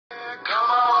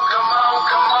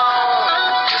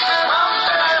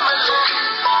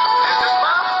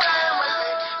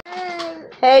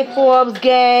Hey Forbes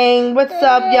gang, what's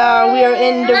up y'all? We are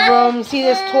in the room. See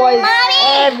there's toys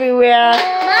everywhere.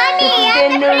 Mommy, this is their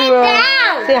new room.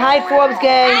 Down. Say hi Forbes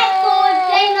gang. Hi Forbes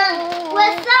gang.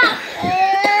 What's up?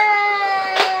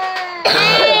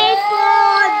 Hey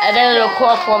Forbes. And then it'll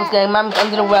call Forbes gang. Mom's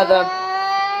under the weather.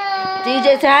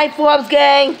 DJ say hi Forbes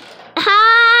gang.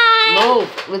 Hi. Move.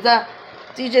 What's up?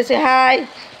 DJ say hi.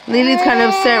 Lily's kind of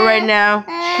upset right now.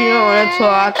 She don't want to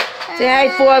talk. Say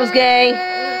hi Forbes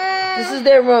gang. This is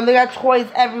their room. They got toys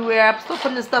everywhere. I'm still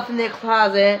putting the stuff in their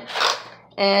closet.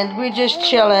 And we're just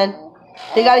chilling.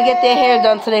 They got to get their hair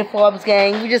done today, Forbes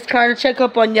gang. We just trying to check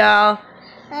up on y'all.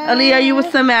 Aaliyah, you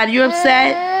what's the matter? You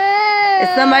upset?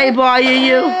 Is somebody bothering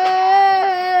you?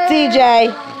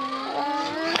 DJ.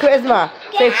 Charisma.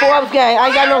 Say Forbes gang. I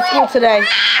ain't got no school today.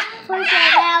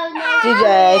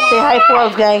 DJ. Say hi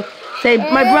Forbes gang. Say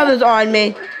my brother's on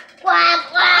me.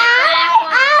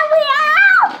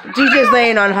 DJ's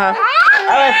laying on her.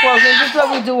 Alright, folks, this is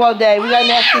what we do all day. We got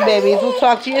nasty babies. We'll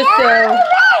talk to you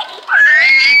soon.